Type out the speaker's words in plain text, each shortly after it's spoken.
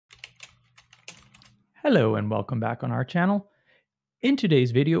Hello and welcome back on our channel. In today's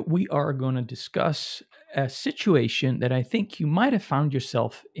video, we are going to discuss a situation that I think you might have found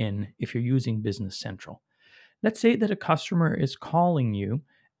yourself in if you're using Business Central. Let's say that a customer is calling you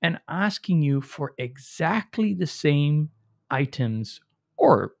and asking you for exactly the same items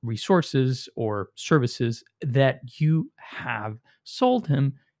or resources or services that you have sold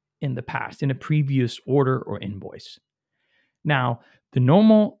him in the past, in a previous order or invoice. Now, the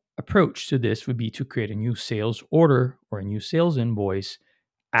normal approach to this would be to create a new sales order or a new sales invoice,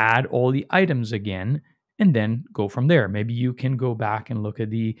 add all the items again, and then go from there. Maybe you can go back and look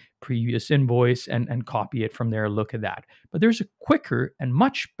at the previous invoice and copy it from there, look at that. But there's a quicker and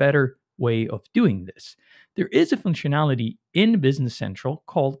much better way of doing this. There is a functionality in Business Central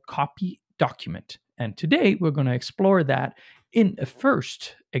called Copy Document. And today we're going to explore that in a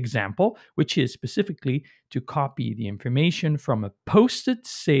first example, which is specifically to copy the information from a posted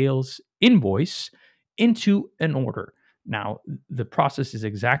sales invoice into an order. Now, the process is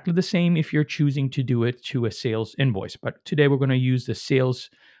exactly the same if you're choosing to do it to a sales invoice, but today we're going to use the sales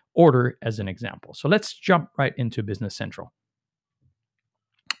order as an example. So let's jump right into Business Central.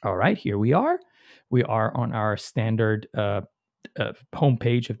 All right, here we are. We are on our standard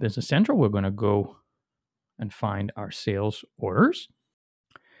homepage of Business Central. We're going to go and find our sales orders.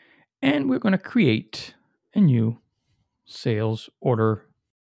 And we're going to create a new sales order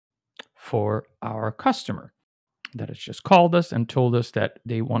for our customer that has just called us and told us that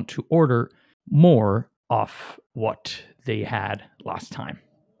they want to order more of what they had last time.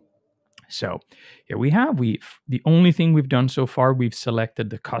 So here we have, the only thing we've done so far, we've selected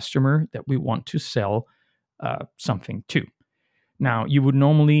the customer that we want to sell something to. Now, you would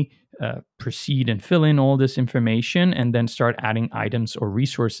normally proceed and fill in all this information and then start adding items or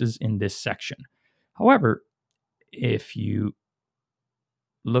resources in this section. However, if you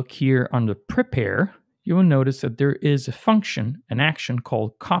look here under Prepare, you will notice that there is a function, an action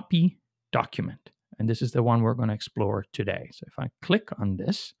called Copy Document. And this is the one we're going to explore today. So if I click on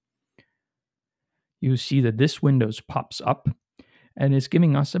this, you see that this window pops up and it's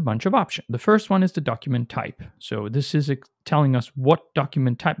giving us a bunch of options. The first one is the document type. So this is telling us what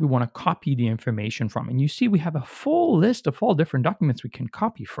document type we want to copy the information from. And you see we have a full list of all different documents we can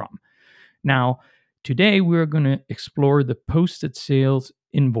copy from. Now, today we're going to explore the posted sales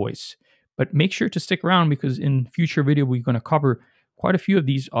invoice. But make sure to stick around because in future video, we're going to cover quite a few of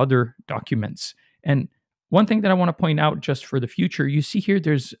these other documents. And one thing that I want to point out just for the future, you see here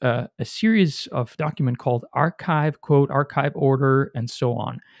there's a series of document called archive, quote, archive order, and so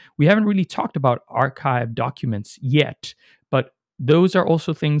on. We haven't really talked about archive documents yet, but those are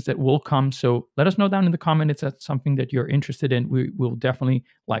also things that will come. So let us know down in the comments if that's something that you're interested in. We will definitely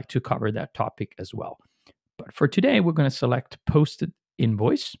like to cover that topic as well. But for today, we're going to select posted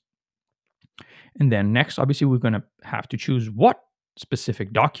invoice. And then next, obviously, we're going to have to choose what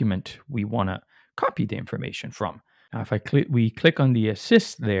specific document we want to copy the information from. Now, if we click on the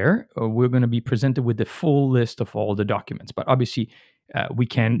assist there, we're going to be presented with the full list of all the documents. But obviously, we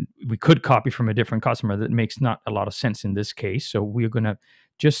could copy from a different customer. That makes not a lot of sense in this case. So we're going to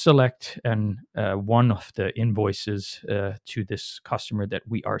just select one of the invoices to this customer that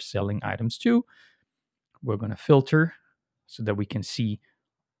we are selling items to. We're going to filter so that we can see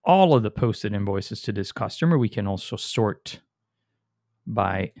all of the posted invoices to this customer. We can also sort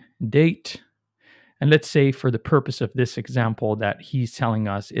by date. And let's say for the purpose of this example that he's telling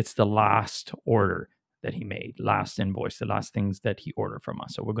us it's the last order that he made, last invoice, the last things that he ordered from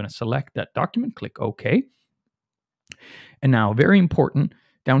us. So we're going to select that document, click OK. And now, very important,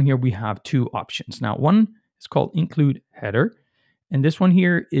 down here we have two options. Now, one is called Include Header. And this one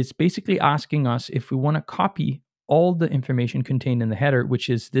here is basically asking us if we want to copy all the information contained in the header, which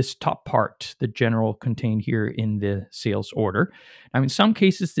is this top part, the general contained here in the sales order. Now, in some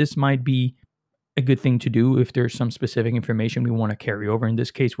cases, this might be a good thing to do if there's some specific information we want to carry over. In this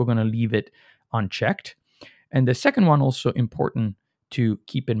case, we're going to leave it unchecked. And the second one, also important to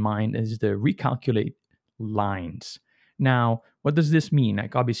keep in mind, is the recalculate lines. Now, what does this mean?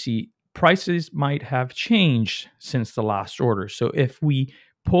 Like, obviously, prices might have changed since the last order. So if we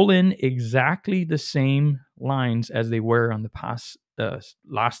pull in exactly the same lines as they were on the past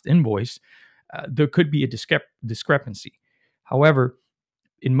last invoice, there could be a discrepancy. However,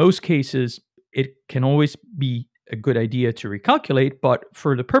 in most cases, it can always be a good idea to recalculate, but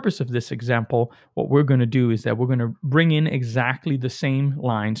for the purpose of this example, what we're going to do is that we're going to bring in exactly the same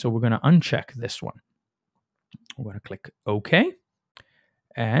line. So we're going to uncheck this one. We're going to click OK.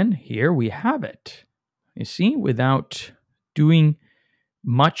 And here we have it. You see, without doing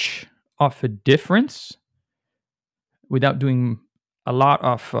much of a difference, without doing a lot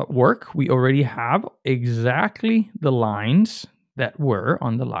of work. We already have exactly the lines that were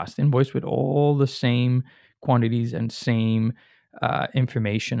on the last invoice with all the same quantities and same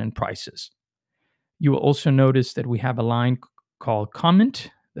information and prices. You will also notice that we have a line called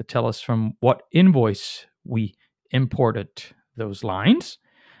comment that tell us from what invoice we imported those lines.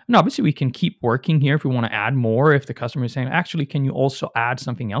 And obviously we can keep working here if we want to add more. If the customer is saying, actually, can you also add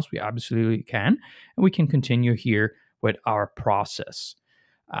something else? We absolutely can. And we can continue here with our process.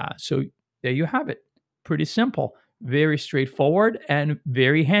 So there you have it. Pretty simple, very straightforward and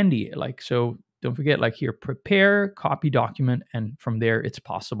very handy. So don't forget, here, prepare, copy document, and from there it's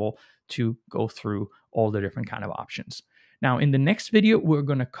possible to go through all the different kind of options. Now, in the next video, we're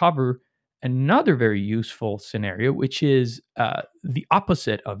going to cover another very useful scenario, which is the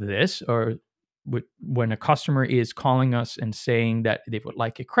opposite of this, or when a customer is calling us and saying that they would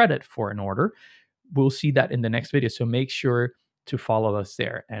like a credit for an order. We'll see that in the next video. So make sure to follow us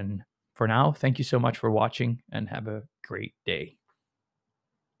there. And for now, thank you so much for watching and have a great day.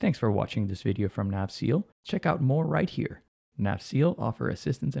 Thanks for watching this video from NAV SEAL. Check out more right here. NAV SEAL offer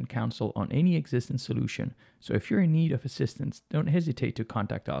assistance and counsel on any existing solution. So if you're in need of assistance, don't hesitate to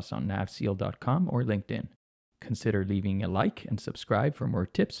contact us on navseal.com or LinkedIn. Consider leaving a like and subscribe for more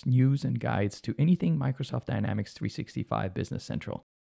tips, news, and guides to anything Microsoft Dynamics 365 Business Central.